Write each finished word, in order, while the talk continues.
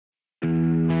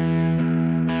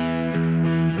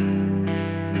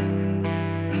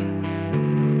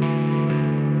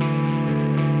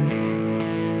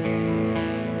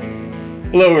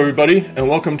Hello, everybody, and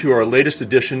welcome to our latest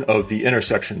edition of The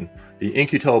Intersection, the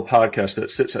In-Q-Tel podcast that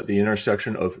sits at the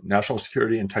intersection of national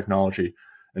security and technology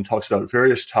and talks about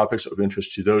various topics of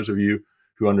interest to those of you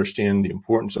who understand the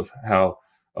importance of how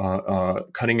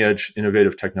cutting-edge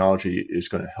innovative technology is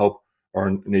going to help our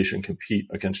nation compete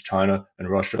against China and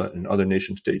Russia and other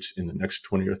nation states in the next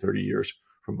 20 or 30 years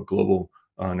from a global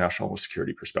national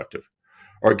security perspective.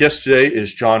 Our guest today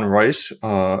is John Rice,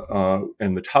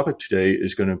 and the topic today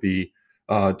is going to be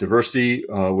diversity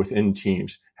within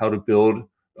teams, how to build,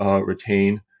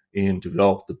 retain, and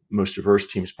develop the most diverse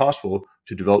teams possible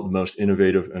to develop the most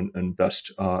innovative and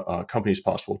best companies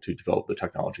possible to develop the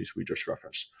technologies we just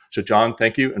referenced. So, John,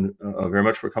 thank you and very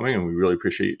much for coming, and we really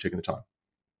appreciate you taking the time.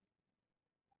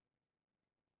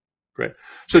 Great.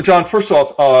 So, John, first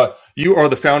off, you are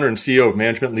the founder and CEO of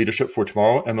Management Leadership for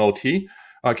Tomorrow, MLT.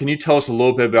 Can you tell us a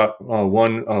little bit about,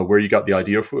 where you got the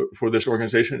idea for this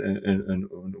organization and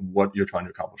what you're trying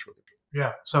to accomplish with it?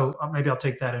 Yeah, so maybe I'll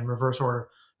take that in reverse order.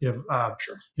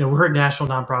 Sure. We're a national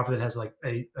nonprofit that has like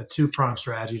a two-pronged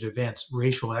strategy to advance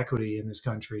racial equity in this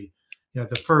country.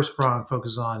 The first prong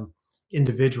focuses on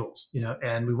individuals,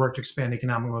 and we work to expand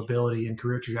economic mobility and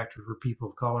career trajectory for people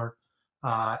of color.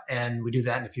 And we do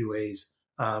that in a few ways.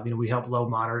 We help low,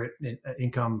 moderate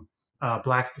income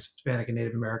Black, Hispanic, and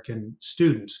Native American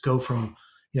students go from,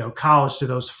 college to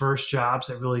those first jobs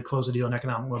that really close the deal on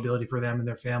economic mobility for them and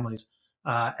their families.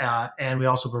 And we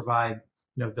also provide,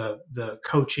 the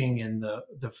coaching and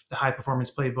the high performance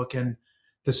playbook and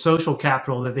the social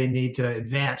capital that they need to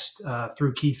advance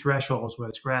through key thresholds,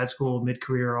 whether it's grad school,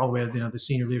 mid-career, all the way to the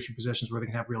senior leadership positions where they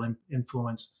can have real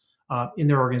influence in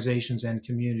their organizations and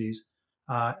communities.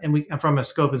 And from a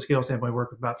scope and scale standpoint, we work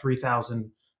with about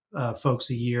 3,000 folks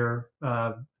a year,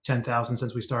 10,000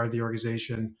 since we started the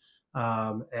organization,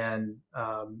 and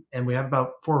we have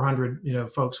about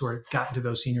 400, folks who have gotten to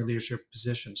those senior leadership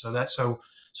positions.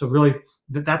 So really,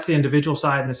 that's the individual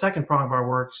side. And the second prong of our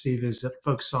work, Steve, is to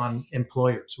focus on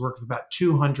employers. We work with about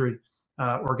 200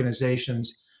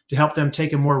 organizations to help them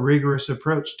take a more rigorous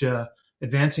approach to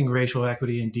advancing racial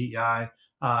equity and DEI.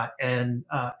 And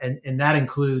that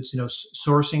includes,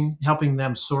 sourcing, helping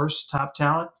them source top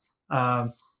talent.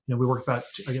 We work with about,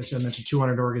 I guess I mentioned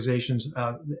 200 organizations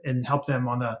and help them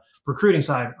on the recruiting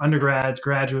side, undergrad,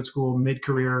 graduate school,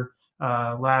 mid-career,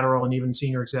 lateral, and even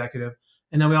senior executive.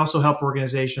 And then we also help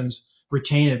organizations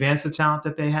retain and advance the talent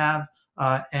that they have,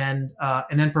 and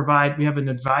then provide. We have an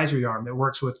advisory arm that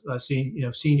works with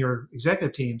senior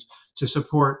executive teams to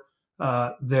support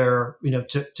their,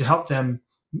 to help them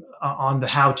on the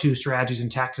how-to strategies and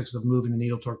tactics of moving the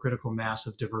needle toward critical mass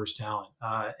of diverse talent.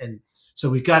 And so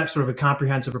we've got sort of a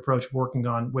comprehensive approach working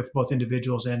on with both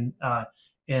individuals and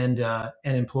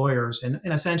employers. And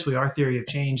essentially our theory of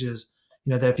change is,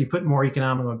 that if you put more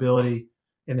economic mobility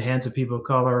in the hands of people of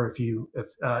color, if you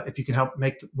can help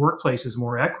make the workplaces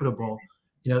more equitable,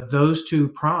 those two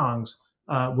prongs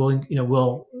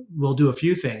will do a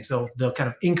few things. They'll kind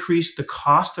of increase the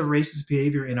cost of racist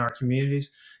behavior in our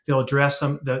communities. They'll address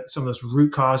some of those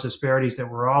root cause disparities that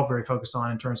we're all very focused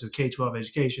on in terms of K-12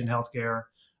 education, healthcare,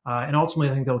 and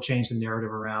ultimately, I think they'll change the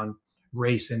narrative around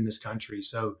race in this country.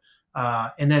 So,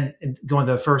 and then going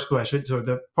to the first question, so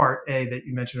the part A that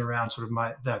you mentioned around sort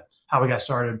of how we got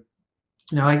started.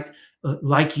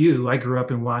 Like you, I grew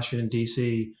up in Washington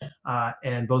D.C.,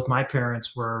 and both my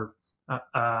parents were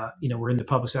in the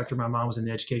public sector. My mom was in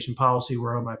the education policy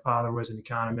world. My father was an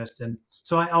economist, and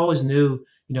so I always knew,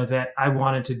 that I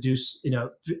wanted to do,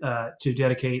 to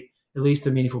dedicate at least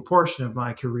a meaningful portion of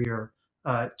my career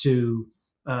to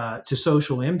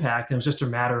social impact. And it was just a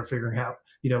matter of figuring out,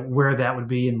 where that would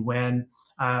be and when.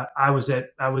 I was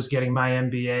getting my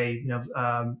MBA,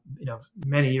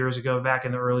 many years ago, back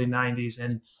in the early '90s,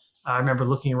 and I remember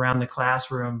looking around the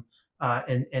classroom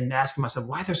and asking myself,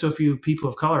 why are there so few people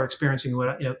of color experiencing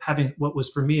having what was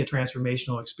for me a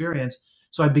transformational experience?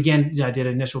 So I began. I did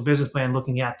an initial business plan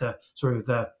looking at the sort of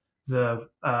the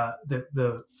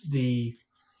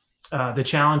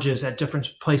challenges at different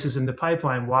places in the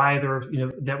pipeline, why there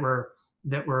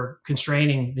that were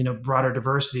constraining broader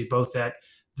diversity, both at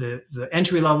the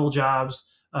entry level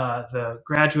jobs, the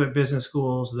graduate business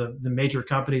schools, the major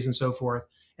companies, and so forth.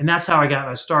 And that's how I got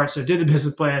my start. So I did the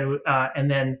business plan, and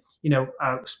then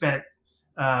spent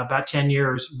about 10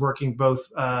 years working both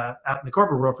out in the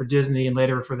corporate world for Disney and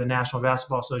later for the National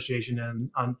Basketball Association.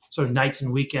 And on sort of nights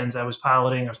and weekends, I was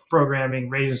piloting, I was programming,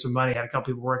 raising some money, had a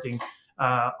couple people working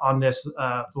on this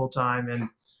full time.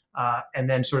 And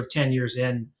then sort of 10 years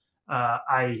in,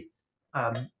 I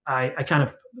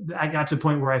got to the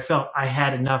point where I felt I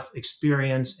had enough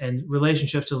experience and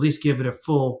relationships to at least give it a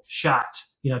full shot,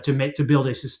 to build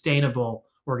a sustainable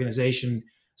organization.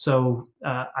 So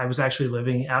I was actually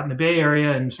living out in the Bay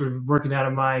Area and sort of working out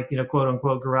of my, quote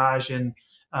unquote garage, and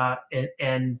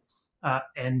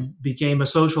became a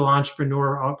social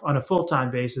entrepreneur on a full-time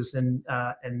basis, and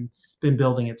been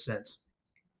building it since.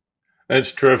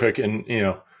 That's terrific. And,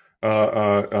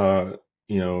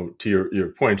 to your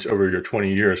points over your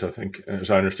 20 years, I think, as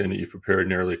I understand it, you prepared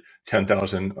nearly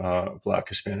 10,000 Black,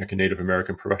 Hispanic, and Native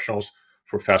American professionals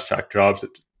for fast-track jobs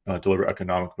that deliver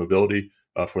economic mobility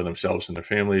for themselves and their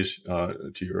families.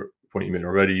 To your point you made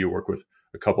already, you work with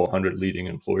a couple hundred leading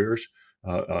employers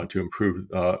to improve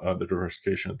the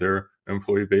diversification of their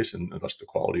employee base and thus the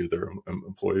quality of their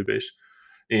employee base.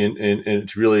 And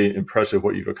it's really impressive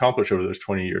what you've accomplished over those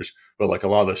 20 years. But like a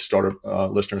lot of the startup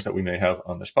listeners that we may have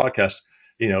on this podcast,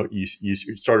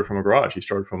 you started from a garage. You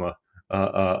started from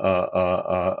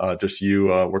just you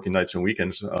working nights and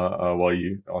weekends while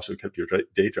you also kept your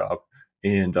day job.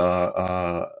 And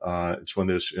it's one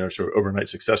of those sort of overnight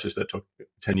successes that took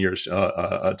 10 years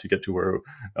to get to where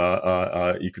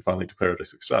you could finally declare it a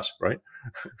success, right?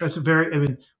 That's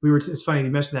it's funny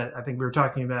you mentioned that. I think we were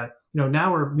talking about,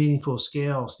 now we're meaningful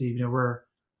scale, Steve. We're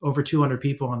over 200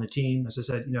 people on the team. As I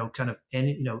said, kind of,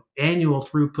 annual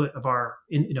throughput of our,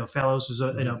 fellows is,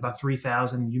 about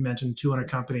 3,000. You mentioned 200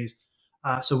 companies.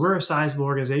 So we're a sizable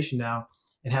organization now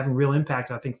and having real impact.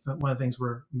 I think one of the things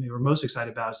we're most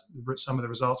excited about is some of the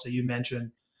results that you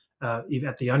mentioned, even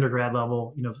at the undergrad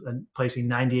level, and placing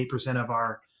 98%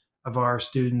 of our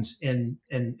students in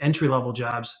entry level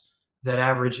jobs that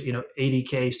average,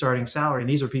 $80K starting salary. And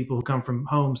these are people who come from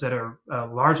homes that are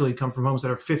largely come from homes that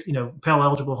are Pell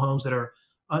eligible homes that are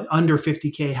under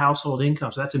 50K household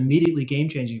income. So that's immediately game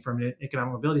changing from an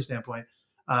economic mobility standpoint.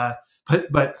 But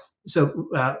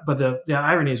the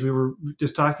irony is we were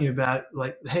just talking about,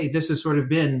 like, hey, this has sort of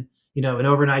been, an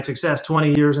overnight success,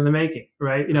 20 years in the making,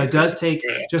 right? It does take,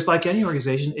 just like any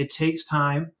organization, it takes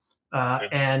time,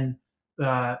 and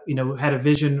had a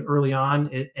vision early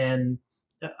on, and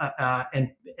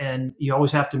you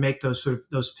always have to make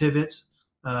those pivots,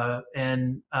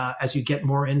 and as you get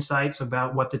more insights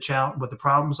about what the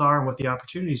problems are and what the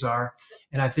opportunities are.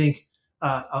 And I think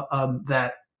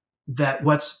that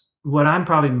what I'm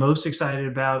probably most excited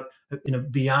about,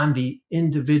 beyond the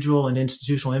individual and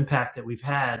institutional impact that we've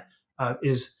had,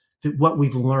 is what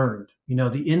we've learned.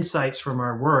 The insights from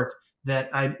our work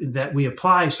that we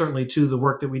apply certainly to the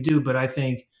work that we do, but I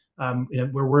think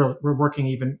we're working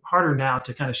even harder now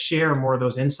to kind of share more of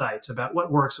those insights about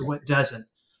what works and what doesn't,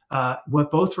 what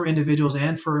both for individuals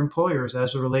and for employers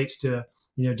as it relates to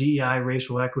DEI,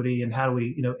 racial equity, and how do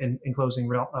we in closing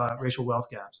racial wealth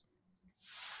gaps.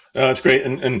 That's great.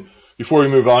 And before we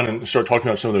move on and start talking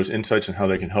about some of those insights and how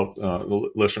they can help the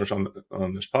listeners on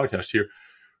this podcast here,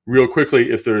 real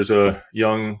quickly, if there's a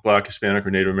young Black, Hispanic,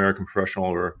 or Native American professional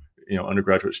or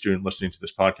undergraduate student listening to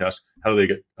this podcast, how do they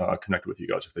get connected with you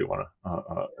guys if they want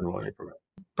to enroll in your program?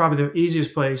 Probably the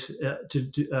easiest place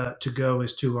to go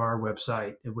is to our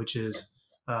website, which is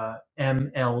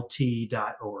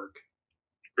mlt.org.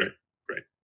 Great.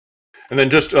 And then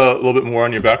just a little bit more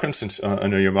on your background, since I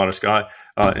know you're a modest guy.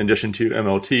 In addition to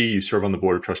MLT, you serve on the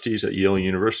board of trustees at Yale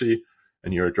University,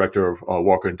 and you're a director of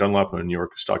Walker & Dunlop, a New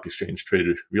York Stock Exchange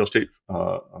traded real estate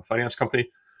finance company.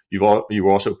 You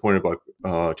were also appointed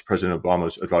to President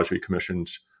Obama's advisory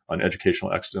commissions on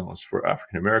educational excellence for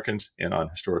African Americans and on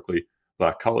historically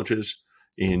Black colleges,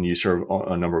 and you serve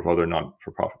on a number of other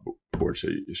non-for-profit boards.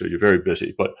 So you're very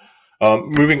busy. But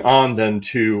moving on then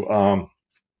to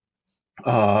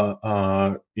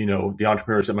the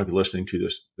entrepreneurs that might be listening to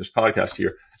this podcast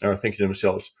here and are thinking to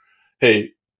themselves,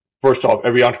 hey, first off,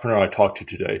 every entrepreneur I talk to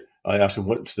today, I ask them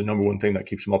what's the number one thing that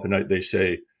keeps them up at night. They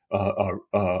say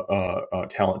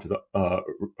talent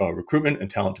recruitment and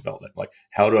talent development. Like,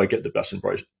 how do I get the best and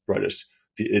brightest?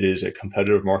 It is a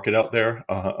competitive market out there.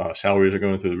 Salaries are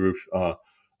going through the roof.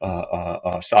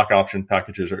 Stock option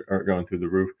packages are going through the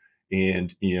roof.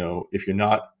 And if you're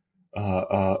not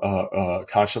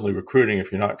constantly recruiting,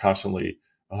 if you're not constantly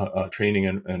training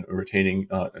and retaining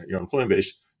your employee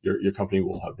base, your company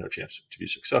will have no chance to be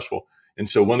successful. And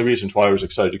so one of the reasons why I was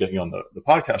excited to get you on the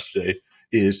podcast today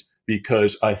is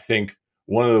because I think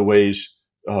one of the ways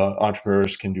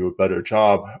entrepreneurs can do a better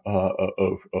job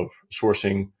of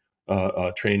sourcing,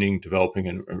 training, developing,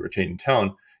 and retaining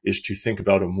talent is to think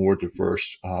about a more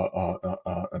diverse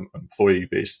employee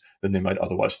base than they might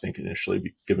otherwise think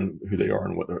initially, given who they are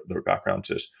and what their backgrounds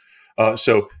is.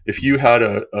 So if you had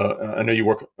I know you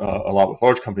work a lot with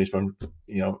large companies, but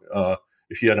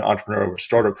if you had an entrepreneur or a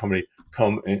startup company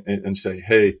come and say,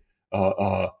 hey,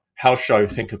 how should I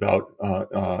think about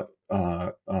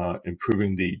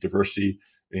improving the diversity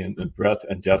and the breadth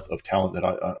and depth of talent that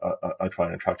I try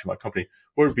and attract to my company.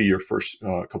 What would be your first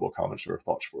couple of comments or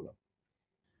thoughts for them?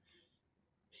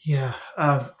 Yeah.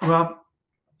 Well,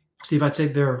 Steve, I'd say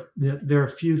there are a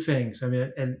few things. I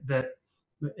mean,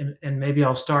 and maybe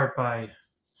I'll start by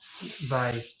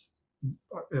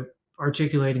uh,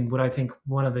 articulating what I think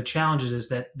one of the challenges is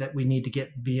that we need to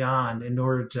get beyond in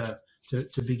order to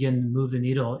begin to move the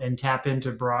needle and tap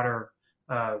into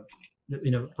uh,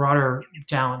 broader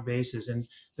talent bases. And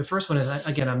the first one is,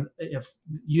 again, if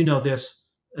you know this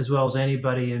as well as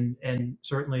anybody, and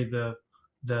certainly the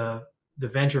the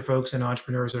venture folks and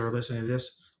entrepreneurs that are listening to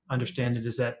this understand it,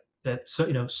 is that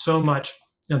so much,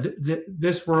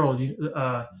 this world,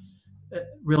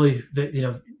 really,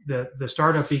 the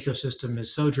startup ecosystem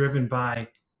is so driven by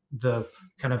the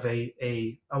kind of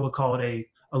a I would call it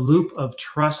a loop of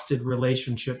trusted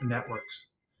relationship networks,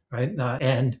 right? Yeah,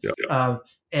 And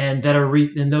and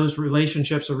those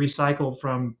relationships are recycled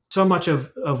from so much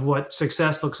of what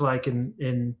success looks like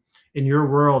in your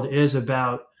world is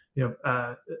about,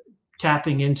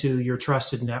 tapping into your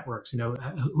trusted networks,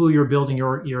 who you're building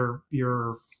your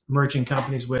emerging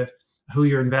companies with, who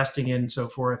you're investing in, and so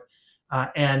forth.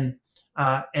 And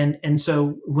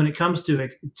so when it comes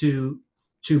to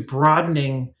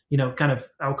broadening, kind of,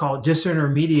 I'll call it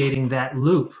disintermediating that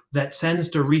loop that tends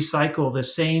to recycle the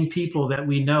same people that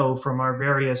we know from our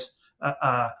various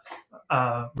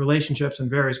relationships and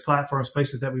various platforms,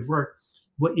 places that we've worked.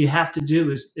 What you have to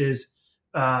do is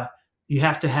you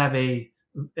have to have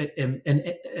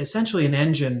essentially an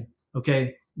engine,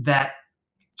 okay,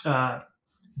 uh,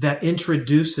 that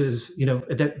introduces,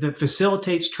 that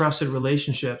facilitates trusted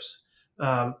relationships,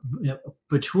 uh,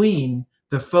 between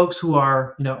the folks who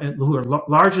are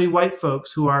largely white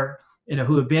folks who are,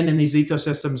 who have been in these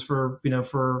ecosystems for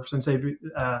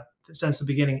since the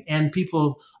beginning, and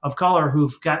people of color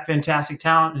who've got fantastic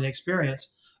talent and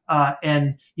experience.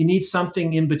 And you need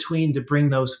something in between to bring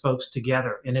those folks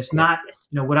together. And it's not,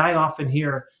 what I often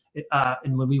hear,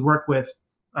 and when we work with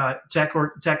tech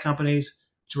companies,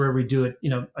 to where we do it,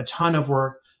 a ton of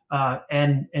work,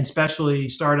 and especially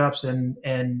startups and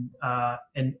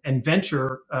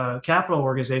venture capital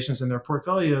organizations in their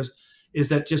portfolios, is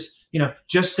that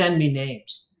just send me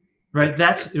names, right?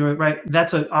 That's right.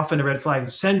 That's often a red flag.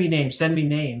 Send me names,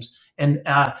 and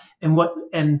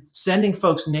sending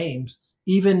folks names,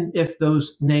 even if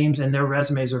those names and their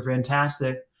resumes are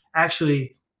fantastic,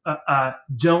 actually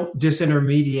don't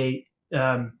disintermediate.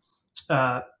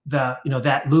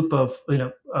 That loop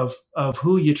of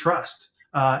who you trust.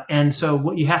 And so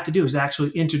what you have to do is actually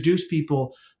introduce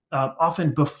people,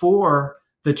 often before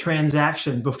the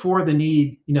transaction, before the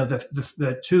need,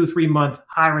 the 2-3 month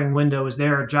hiring window is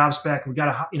there, job spec, we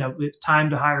got to, it's time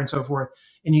to hire and so forth.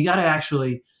 And you got to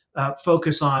actually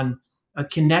focus on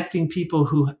connecting people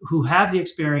who have the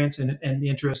experience and the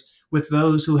interest with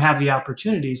those who have the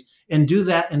opportunities, and do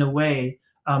that in a way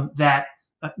that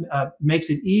makes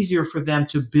it easier for them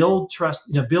to build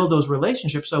trust, build those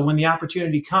relationships. So when the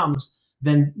opportunity comes,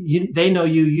 then they know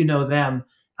you, you know them,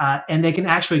 and they can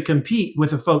actually compete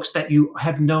with the folks that you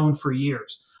have known for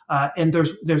years. And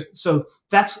so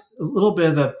that's a little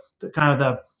bit of the kind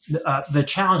of the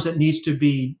challenge that needs to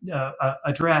be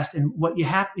addressed. And what you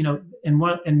have, and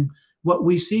what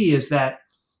we see is that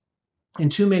in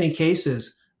too many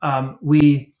cases,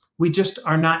 we just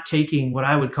are not taking what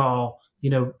I would call,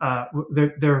 there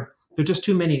are just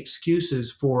too many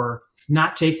excuses for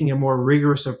not taking a more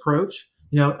rigorous approach.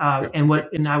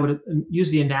 And I would use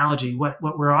the analogy, what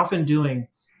we're often doing,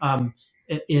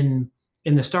 in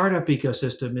the startup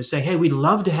ecosystem, is saying, hey, we'd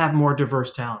love to have more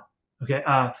diverse talent, okay,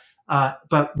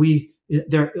 but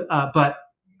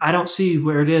I don't see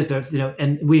where it is there,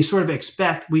 and we sort of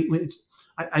expect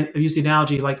I use the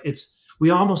analogy like we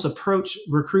almost approach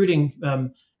recruiting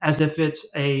as if it's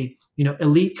a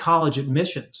elite college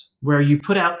admissions, where you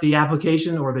put out the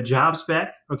application or the job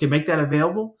spec, okay, make that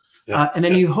available, and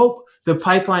then you hope the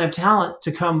pipeline of talent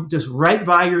to come just right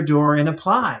by your door and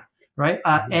apply, right?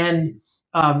 And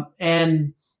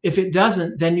if it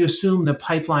doesn't, then you assume the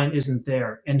pipeline isn't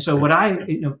there. And so what I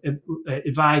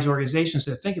advise organizations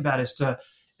to think about is to,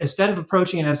 instead of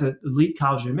approaching it as an elite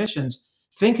college admissions,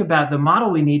 think about the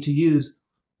model we need to use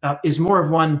is more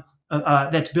of one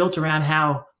that's built around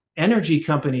how energy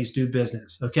companies do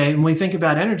business. Okay, and when we think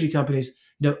about energy companies,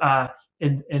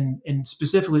 and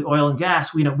specifically oil and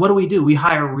gas, what do? We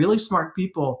hire really smart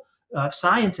people,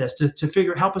 scientists,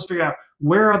 to help us figure out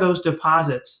where are those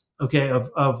deposits, okay, of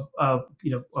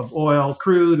oil,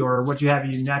 crude, or what you have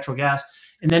in natural gas,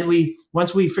 and then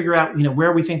once we figure out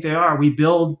where we think they are, we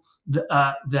build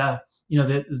the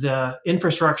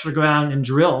infrastructure to go out and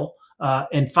drill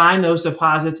and find those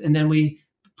deposits, and then we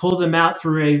pull them out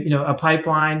through a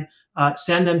pipeline,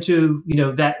 send them to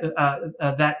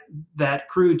that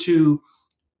crude to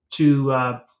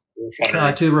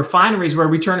to refineries where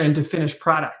we turn it into finished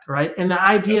product, right? And the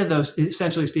idea, though,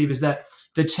 essentially, Steve, is that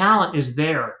the talent is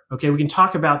there. Okay, we can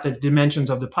talk about the dimensions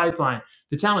of the pipeline.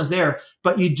 The talent is there,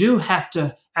 but you do have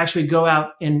to actually go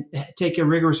out and take a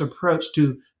rigorous approach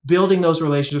to building those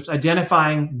relationships,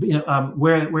 identifying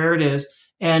where it is,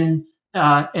 and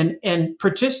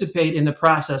participate in the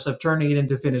process of turning it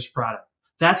into finished product.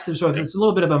 So it's a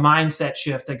little bit of a mindset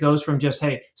shift that goes from just,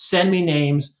 hey, send me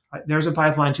names. There's a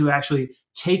pipeline, to actually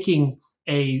taking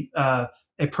a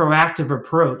proactive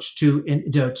approach to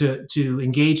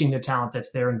engaging the talent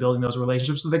that's there and building those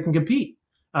relationships so they can compete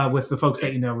with the folks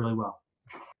that you know really well.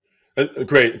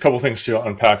 Great. A couple of things to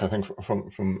unpack, I think,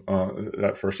 from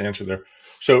that first answer there.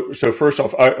 So first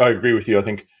off, I agree with you. I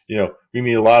think, we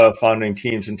meet a lot of founding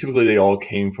teams, and typically they all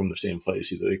came from the same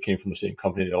place. Either they came from the same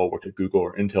company, they all worked at Google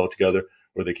or Intel together,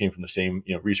 or they came from the same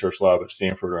research lab at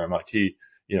Stanford or MIT,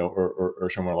 or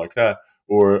somewhere like that.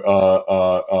 Or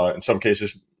in some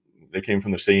cases, they came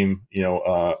from the same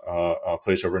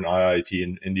place over in IIT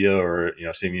in India, or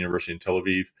same university in Tel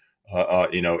Aviv.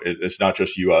 It's not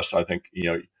just U.S. I think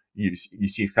you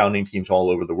see founding teams all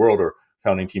over the world, or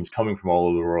founding teams coming from all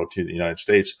over the world to the United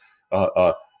States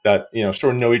that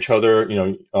sort of know each other.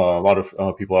 A lot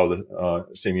of people out of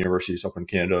the same universities up in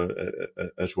Canada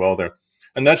as well there,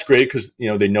 and that's great because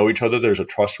they know each other. There's a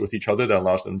trust with each other that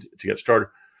allows them to get started.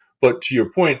 But to your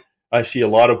point, I see a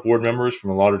lot of board members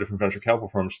from a lot of different venture capital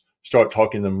firms start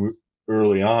talking to them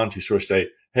early on to sort of say,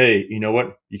 hey, you know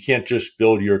what? You can't just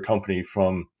build your company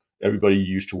from everybody you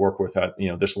used to work with at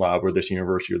this lab or this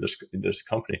university or this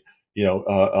company.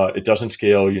 It doesn't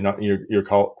scale. Your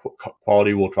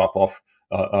quality will drop off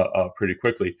pretty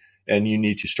quickly, and you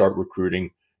need to start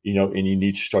recruiting. And you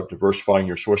need to start diversifying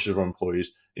your sources of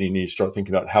employees, and you need to start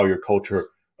thinking about how your culture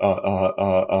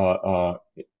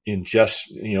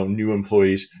ingest new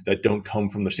employees that don't come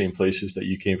from the same places that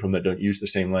you came from, that don't use the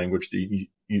same language, the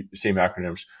same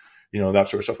acronyms, that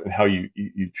sort of stuff, and how you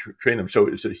train them. So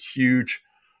it's a huge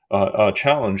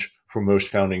challenge for most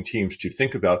founding teams to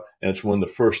think about, and it's one of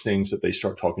the first things that they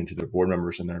start talking to their board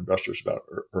members and their investors about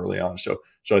early on. So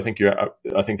I think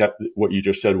that what you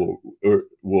just said will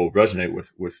resonate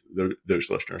with those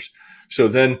listeners. So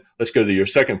then let's go to your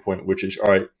second point, which is,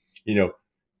 all right,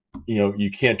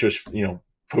 you can't just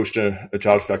post a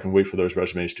job spec and wait for those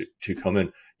resumes to come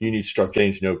in. You need to start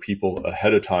getting to know people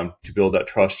ahead of time to build that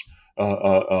trust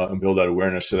and build that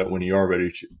awareness, so that when you are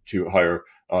ready to hire,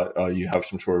 you have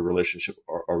some sort of relationship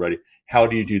already. How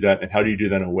do you do that? And how do you do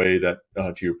that in a way that,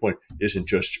 to your point, isn't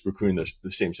just recruiting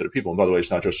the same set of people? And by the way, it's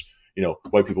not just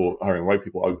white people hiring white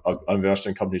people. I've invested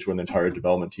in companies where the entire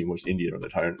development team was Indian or the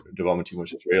entire development team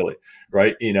was Israeli,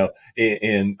 right? We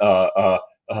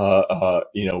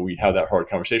had that hard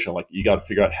conversation. Like, you got to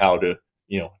figure out how to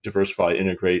diversify,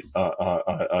 integrate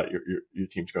your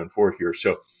teams going forward here.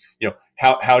 So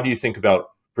how do you think about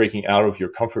breaking out of your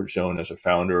comfort zone as a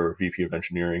founder or VP of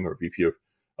engineering or VP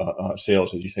of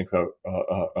sales, as you think about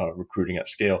recruiting at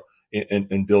scale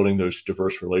and building those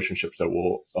diverse relationships that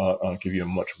will give you a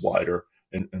much wider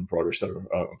and broader set of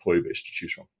employee base to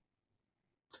choose from?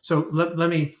 So let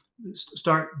me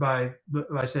start by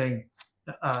saying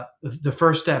the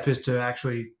first step is to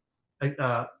actually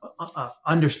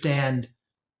understand,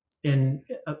 and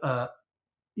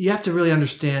you have to really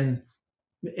understand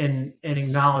and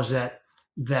acknowledge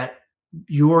that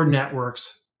your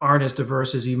networks aren't as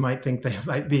diverse as you might think they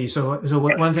might be. So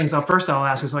one of the things I'll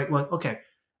ask is like, well, okay,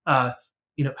 how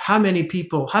many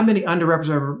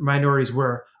underrepresented minorities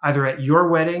were either at your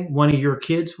wedding, one of your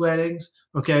kids' weddings,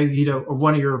 okay, or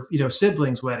one of your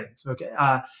siblings' weddings, okay,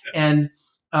 and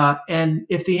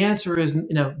if the answer is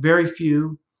very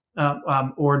few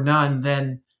or none,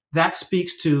 then that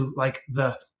speaks to like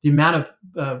the amount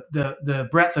of the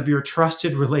breadth of your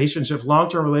trusted relationships,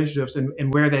 long-term relationships,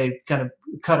 and where they kind of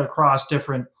cut across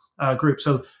different groups.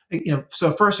 So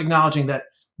so first, acknowledging that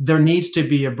there needs to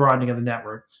be a broadening of the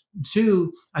network.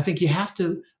 Two, I think you have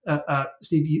to,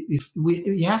 Steve,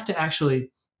 you have to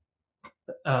actually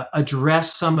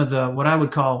address some of the what I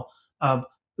would call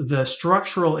the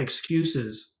structural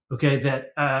excuses, okay,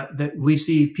 that we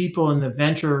see people in the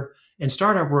venture and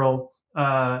startup world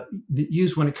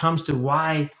use when it comes to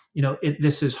why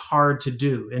this is hard to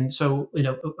do. And so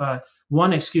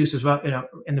one excuse is, well,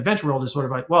 in the venture world is sort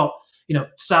of like, well,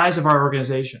 size of our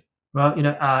organization, well,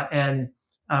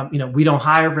 we don't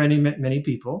hire very many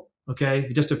people,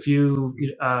 okay, just a few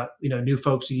new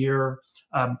folks a year,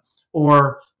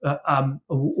 or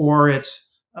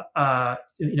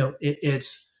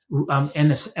it's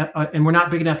and we're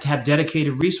not big enough to have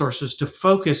dedicated resources to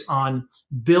focus on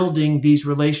building these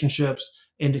relationships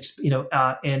and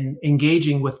and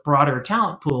engaging with broader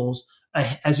talent pools,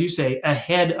 as you say,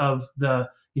 ahead of the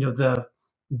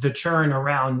churn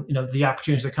around the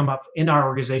opportunities that come up in our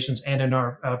organizations and in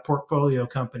our portfolio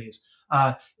companies.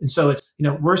 And so it's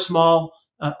we're small,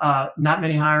 not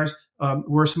many hires.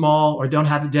 We're small or don't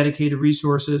have the dedicated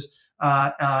resources,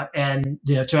 and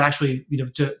to actually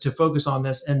to focus on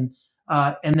this, and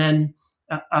then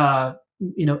I'd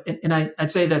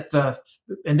say that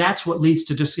and that's what leads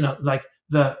to just like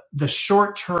the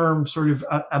short term sort of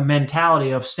a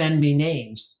mentality of send me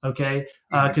names, okay,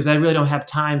 because I really don't have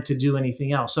time to do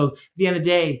anything else. So at the end of the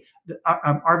day,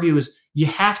 our view is you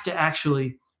have to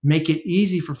actually make it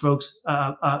easy for folks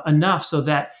enough so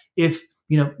that if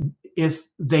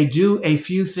they do a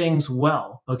few things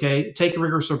well, okay, take a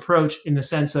rigorous approach in the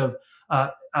sense of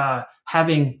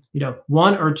having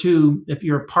one or two, if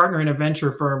you're a partner in a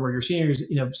venture firm or you're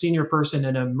senior person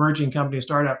in an emerging company,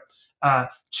 startup,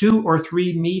 2 or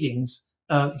 3 meetings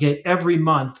every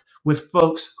month with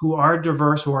folks who are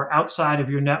diverse, who are outside of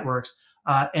your networks,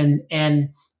 and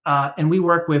we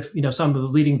work with some of the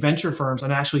leading venture firms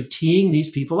on actually teeing these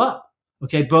people up,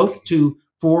 okay, both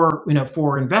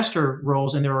for investor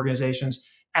roles in their organizations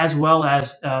as well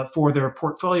as for their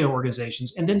portfolio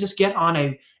organizations, and then just get on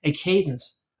a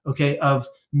cadence, okay, of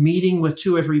meeting with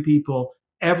 2 or 3 people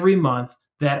every month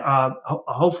that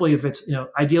hopefully, if it's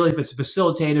ideally if it's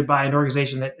facilitated by an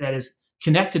organization that is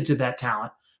connected to that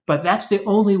talent. But that's the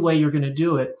only way you're going to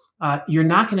do it. You're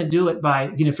not going to do it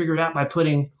by figure it out by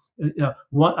putting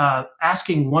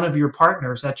asking one of your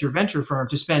partners at your venture firm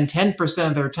to spend 10%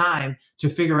 of their time to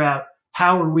figure out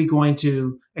how are we going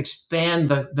to expand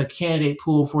the candidate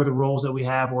pool for the roles that we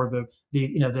have, or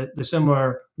the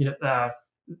similar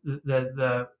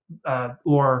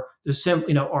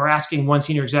or asking one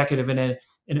senior executive in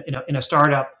a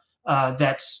startup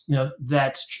that's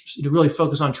really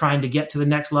focused on trying to get to the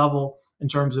next level in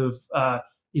terms of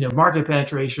market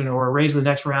penetration or raise the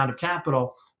next round of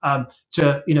capital,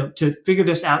 to figure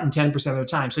this out in 10% of the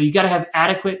time. So you got to have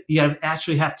you got to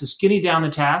actually have to skinny down the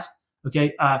task.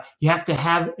 Okay, you have to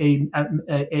have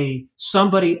a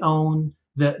somebody own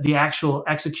the actual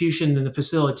execution and the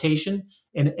facilitation,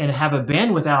 and have a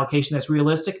bandwidth allocation that's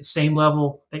realistic, same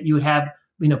level that you would have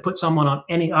put someone on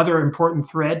any other important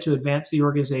thread to advance the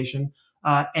organization,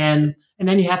 and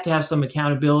then you have to have some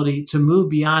accountability to move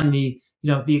beyond the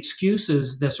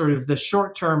excuses, the sort of the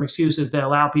short term excuses that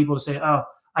allow people to say, oh,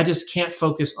 I just can't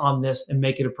focus on this and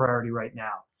make it a priority right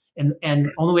now. And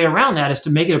only way around that is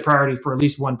to make it a priority for at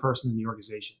least one person in the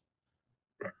organization.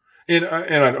 And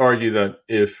I'd argue that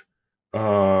if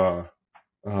an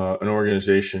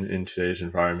organization in today's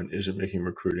environment isn't making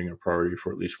recruiting a priority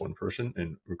for at least one person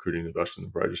and recruiting the best and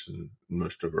the brightest and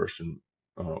most diverse and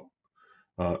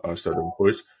set of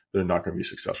employees, they're not going to be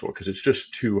successful, because it's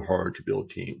just too hard to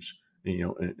build teams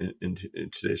in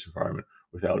today's environment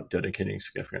without dedicating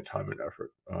significant time and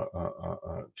effort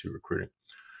to recruiting.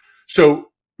 So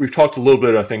we've talked a little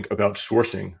bit, I think, about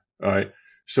sourcing. All right.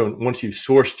 So once you've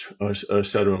sourced a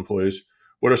set of employees,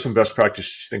 what are some best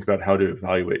practices to think about how to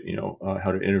evaluate,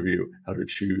 how to interview, how to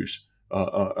choose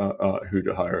who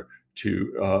to hire,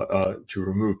 to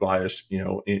remove bias,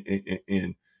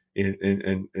 and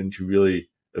to really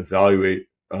evaluate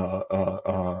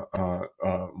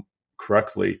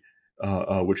correctly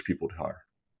which people to hire?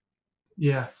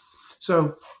 Yeah.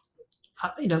 So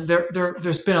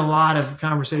there's been a lot of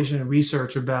conversation and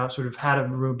research about sort of how to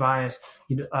remove bias.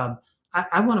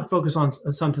 I want to focus on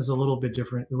something that's a little bit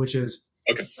different, which is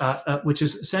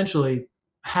essentially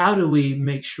how do we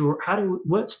make sure?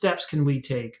 What steps can we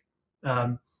take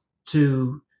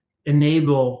to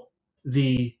enable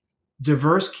the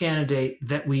diverse candidate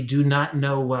that we do not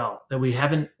know well, that we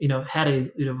haven't had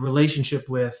a relationship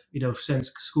with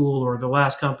since school or the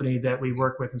last company that we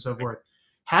work with and so forth?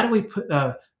 How do we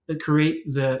create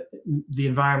the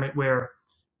environment where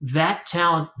that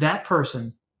talent, that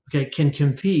person, okay, can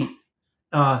compete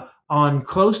on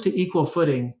close to equal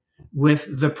footing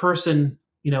with the person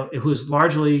who's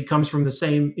largely comes from the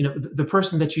same the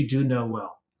person that you do know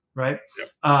well, right?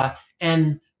 Yep.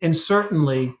 And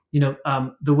certainly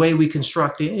the way we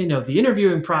construct the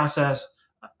interviewing process,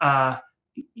 I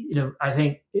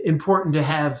think important to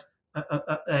have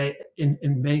in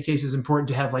many cases important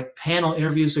to have like panel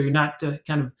interviews, so you're not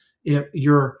kind of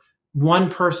your one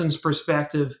person's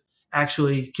perspective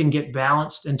actually can get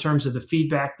balanced in terms of the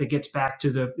feedback that gets back to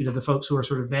the folks who are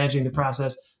sort of managing the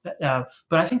process. But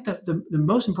I think that the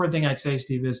most important thing I'd say,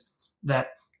 Steve, is that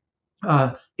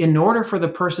in order for the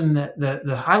person that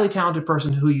the highly talented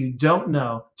person who you don't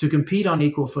know to compete on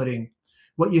equal footing,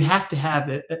 what you have to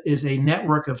have is a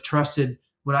network of trusted,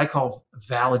 what I call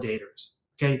validators.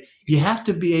 Okay, you have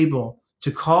to be able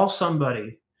to call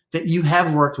somebody that you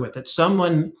have worked with, that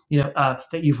someone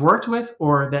that you've worked with,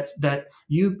 or that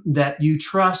you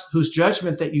trust, whose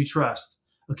judgment that you trust.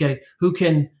 Okay, who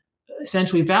can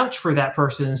essentially vouch for that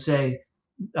person and say,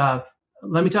 uh,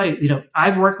 let me tell you,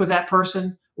 I've worked with that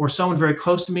person, or someone very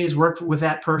close to me has worked with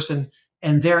that person,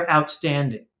 and they're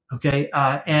outstanding. Okay,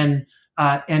 and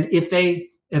if they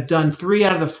have done 3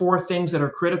 out of the 4 things that are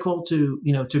critical to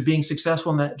being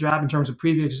successful in that job in terms of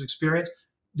previous experience,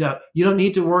 you don't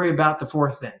need to worry about the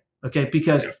 4th thing. Okay,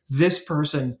 because Yeah. this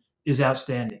person is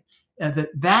outstanding. And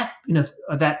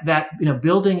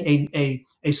building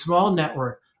a small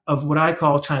network of what I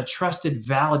call kind of trusted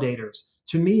validators,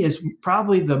 to me, is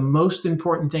probably the most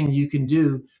important thing you can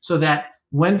do, so that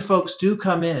when folks do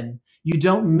come in, you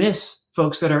don't miss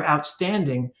folks that are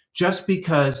outstanding just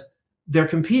because they're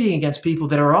competing against people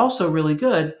that are also really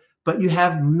good, but you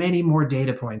have many more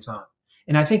data points on.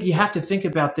 And I think you have to think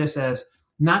about this as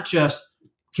not just,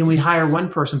 can we hire one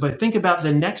person, but think about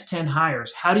the next 10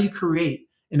 hires. How do you create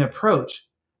an approach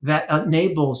that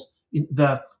enables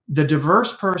the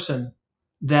diverse person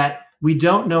that we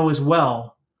don't know as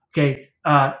well, okay,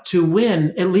 to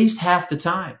win at least half the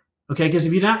time? Okay, because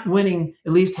if you're not winning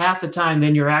at least half the time,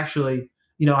 then you're actually,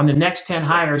 on the next 10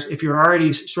 hires, if you're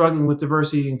already struggling with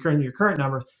diversity in your current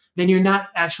numbers, then you're not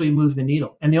actually moving the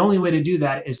needle. And the only way to do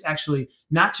that is actually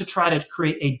not to try to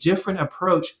create a different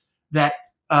approach that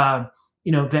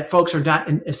that folks are not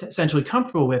essentially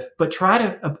comfortable with, but try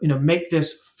to make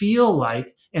this feel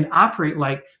like and operate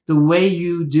like the way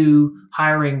you do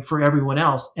hiring for everyone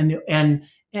else.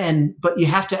 But you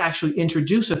have to actually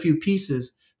introduce a few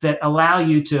pieces that allow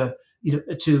you to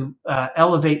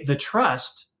elevate the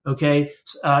trust, okay,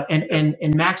 and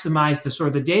maximize the sort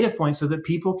of the data points so that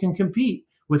people can compete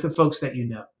with the folks that you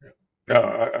know. Yeah,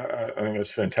 I think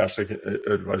that's fantastic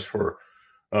advice for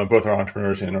both our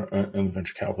entrepreneurs and the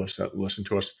venture capitalists that listen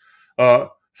to us.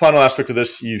 Final aspect of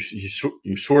this: you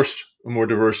sourced a more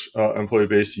diverse employee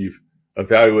base. You've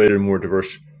evaluated a more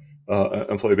diverse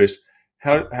employee base.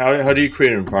 How do you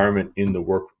create an environment in the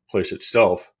workplace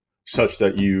itself such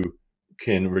that you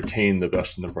can retain the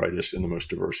best and the brightest and the most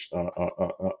diverse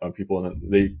people,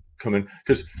 and they come in?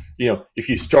 Because if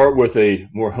you start with a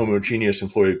more homogeneous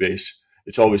employee base,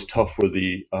 it's always tough for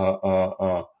the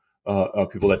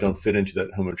people that don't fit into that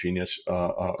homogeneous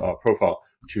profile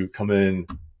to come in,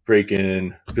 break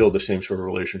in, build the same sort of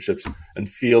relationships, and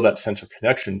feel that sense of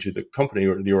connection to the company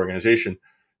or the organization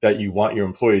that you want your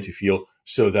employee to feel,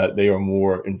 so that they are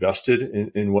more invested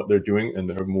in what they're doing and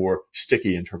they're more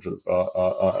sticky in terms of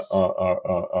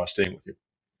staying with you.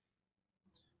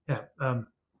 Yeah,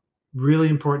 really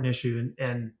important issue,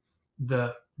 and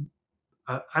the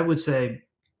I would say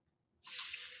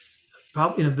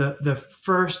probably the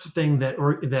first thing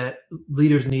that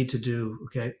leaders need to do,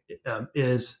 okay,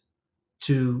 is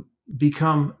to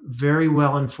become very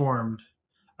well informed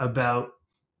about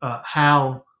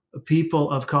how people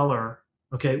of color,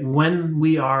 okay, when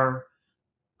we are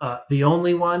the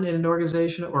only one in an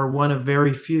organization or one of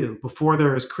very few, before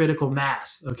there is critical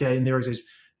mass, okay, in the organization,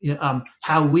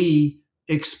 how we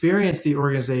experience the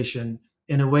organization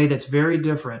in a way that's very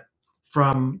different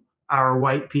from our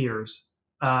white peers,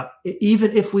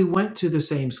 even if we went to the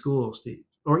same school, Steve,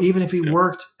 or even if we Yeah.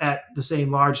 worked at the same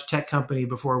large tech company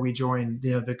before we joined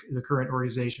the current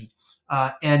organization.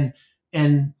 And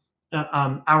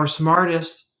our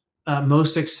smartest,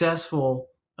 most successful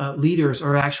leaders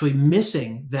are actually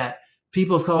missing that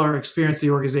people of color experience the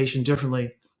organization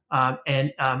differently,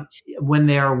 and when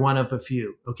they are one of a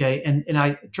few. Okay, and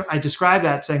I describe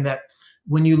that saying that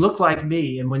when you look like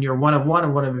me and when you're one of one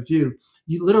and one of a few,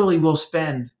 you literally will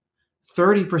spend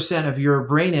 30% of your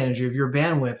brain energy, of your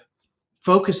bandwidth,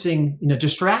 focusing,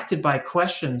 distracted by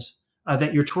questions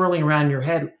that you're twirling around in your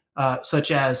head,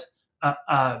 such as,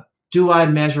 do I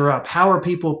measure up? How are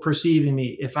people perceiving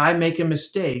me? If I make a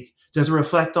mistake, does it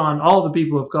reflect on all the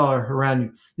people of color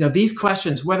around you? These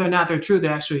questions, whether or not they're true, they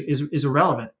actually is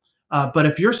irrelevant. But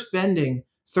if you're spending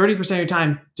 30% of your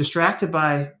time distracted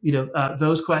by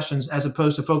those questions, as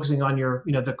opposed to focusing on your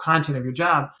the content of your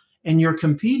job, and you're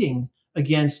competing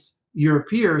against your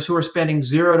peers who are spending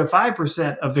 0 to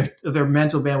 5% of their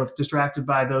mental bandwidth distracted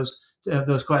by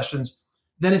those questions,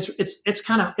 then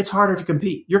it's harder to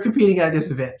compete. You're competing at a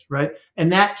disadvantage, right?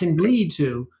 And that can lead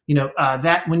to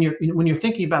that when you're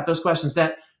thinking about those questions,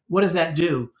 that what does that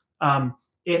do?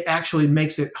 It actually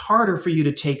makes it harder for you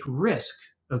to take risk,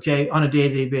 okay, on a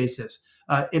day-to-day basis.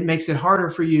 it makes it harder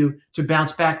for you to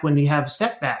bounce back when you have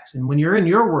setbacks. And when you're in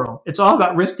your world, it's all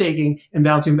about risk taking and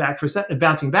bouncing back from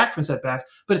setbacks.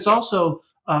 But it's also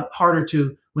harder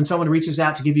to when someone reaches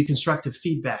out to give you constructive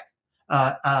feedback.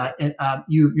 And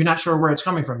you're not sure where it's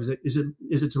coming from. Is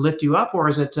it to lift you up, or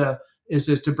is it to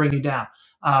bring you down?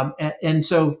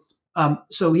 So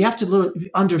we have to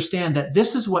understand that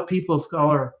this is what people of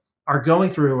color are going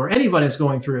through, or anyone is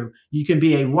going through. You can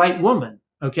be a white woman,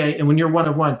 okay, and when you're one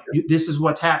of one, this is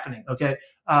what's happening, okay.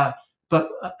 And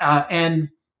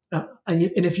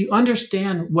if you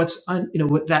understand what's what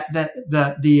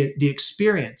the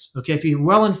experience, okay, if you're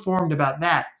well informed about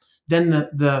that, then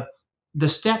the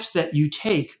steps that you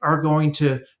take are going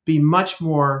to be much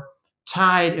more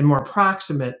tied and more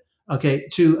proximate, okay,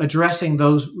 to addressing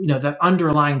those, that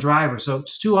underlying driver. So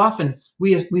too often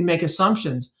we make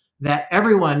assumptions that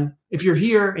everyone, if you're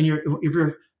here and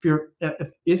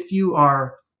if you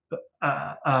are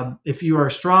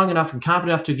strong enough and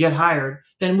competent enough to get hired,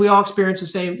 then we all experience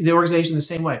the organization the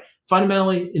same way.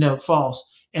 Fundamentally, false,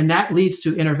 and that leads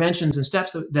to interventions and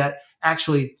steps that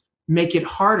actually make it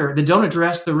harder, that don't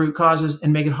address the root causes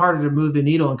and make it harder to move the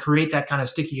needle and create that kind of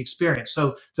sticky experience.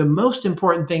 So the most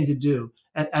important thing to do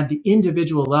at the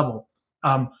individual level,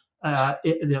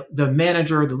 the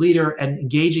manager, the leader, and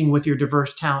engaging with your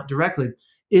diverse talent directly,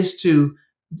 is to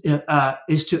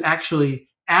actually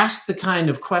ask the kind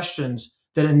of questions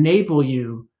that enable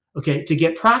you, okay, to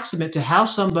get proximate to how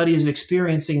somebody is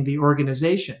experiencing the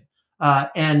organization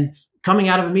and coming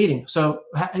out of a meeting. So,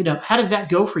 how did that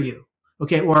go for you?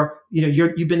 Okay, or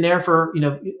you've been there for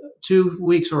 2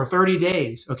 weeks or 30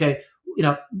 days. Okay,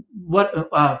 what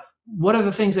are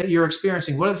the things that you're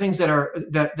experiencing? What are the things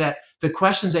that the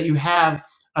questions that you have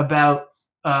about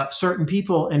certain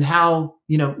people and how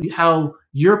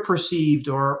you're perceived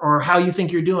or how you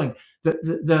think you're doing?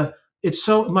 It's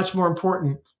so much more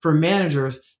important for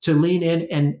managers to lean in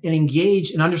and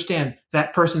engage and understand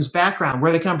that person's background,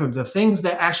 where they come from, the things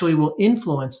that actually will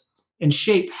influence and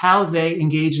shape how they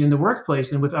engage in the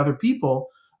workplace and with other people.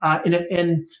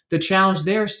 And the challenge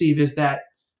there, Steve, is that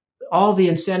all the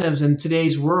incentives in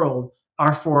today's world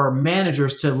are for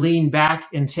managers to lean back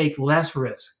and take less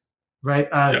risk, right?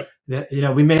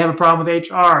 We may have a problem with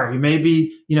HR. You may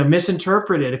be,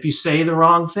 misinterpreted if you say the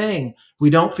wrong thing. We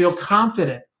don't feel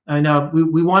confident. I know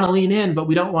we want to lean in, but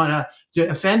we don't want to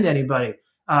offend anybody.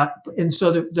 And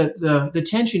so the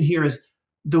tension here is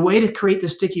the way to create the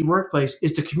sticky workplace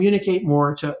is to communicate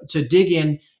more, to dig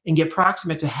in and get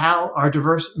proximate to how our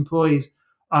diverse employees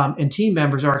and team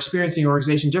members are experiencing the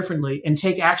organization differently, and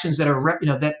take actions that are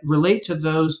that relate to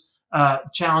those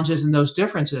challenges and those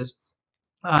differences.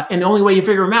 And the only way you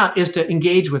figure them out is to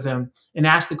engage with them and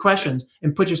ask the questions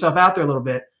and put yourself out there a little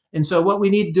bit. And so what we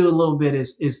need to do a little bit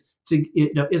is a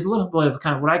little bit of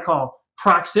kind of what I call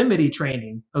proximity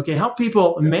training. Okay, help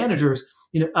people and managers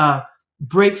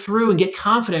break through and get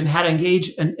confident in how to engage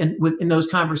in those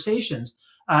conversations.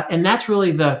 And that's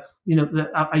really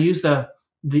I use the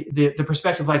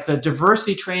perspective, like the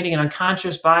diversity training and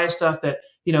unconscious bias stuff that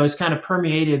has kind of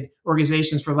permeated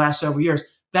organizations for the last several years.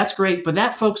 That's great, but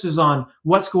that focuses on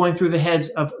what's going through the heads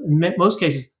of, in most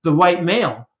cases, the white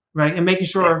male, right? And making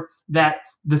sure that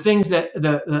the things that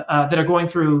that are going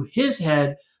through his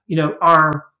head,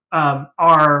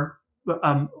 are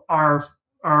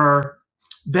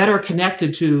better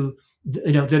connected to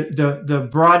the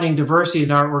broadening diversity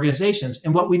in our organizations.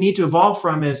 And what we need to evolve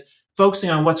from is focusing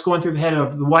on what's going through the head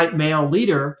of the white male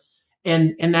leader,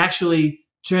 and actually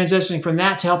transitioning from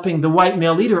that to helping the white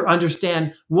male leader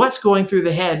understand what's going through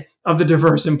the head of the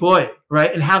diverse employee,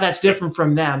 right? And how that's different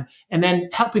from them, and then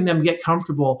helping them get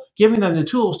comfortable, giving them the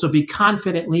tools to be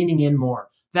confident, leaning in more.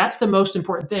 That's the most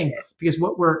important thing, because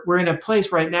what we're in a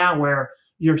place right now where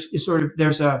there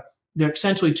are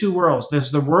essentially two worlds.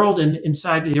 There's the world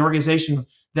inside the organization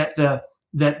that the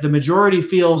majority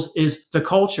feels is the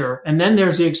culture, and then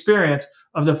there's the experience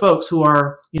of the folks who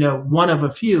are, one of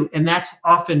a few, and that's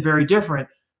often very different,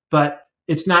 but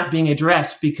it's not being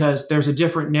addressed because there's a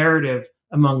different narrative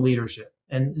among leadership.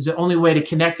 And the only way to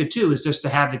connect the two is just to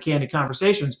have the candid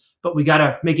conversations, but we got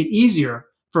to make it easier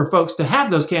for folks to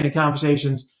have those candid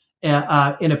conversations in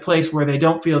a place where they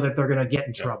don't feel that they're going to get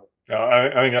in trouble.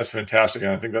 I think that's fantastic,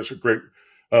 and I think that's a great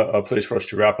place for us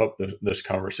to wrap up this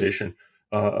conversation.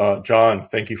 John,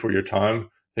 thank you for your time.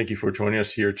 Thank you for joining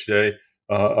us here today.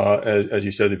 As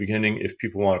you said at the beginning, if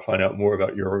people want to find out more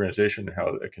about your organization and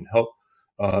how it can help,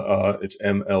 it's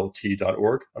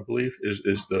mlt.org, I believe, is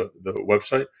the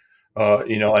website.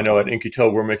 I know at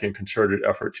InQtel, we're making a concerted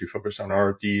effort to focus on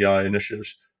our DEI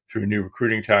initiatives through new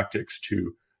recruiting tactics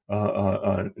to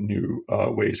new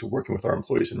ways of working with our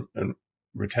employees and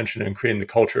retention and creating the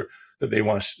culture that they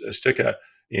want to stick at.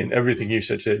 And everything you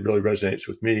said today really resonates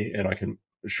with me, and I can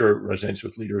sure it resonates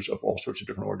with leaders of all sorts of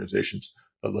different organizations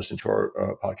that listen to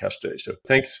our podcast today. So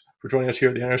thanks for joining us here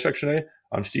at the Intersection today.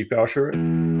 I'm Steve Bowsher.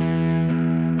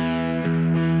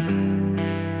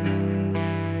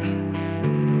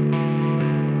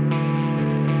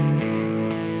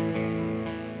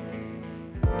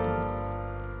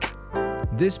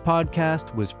 This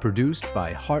podcast was produced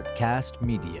by Heartcast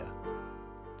Media.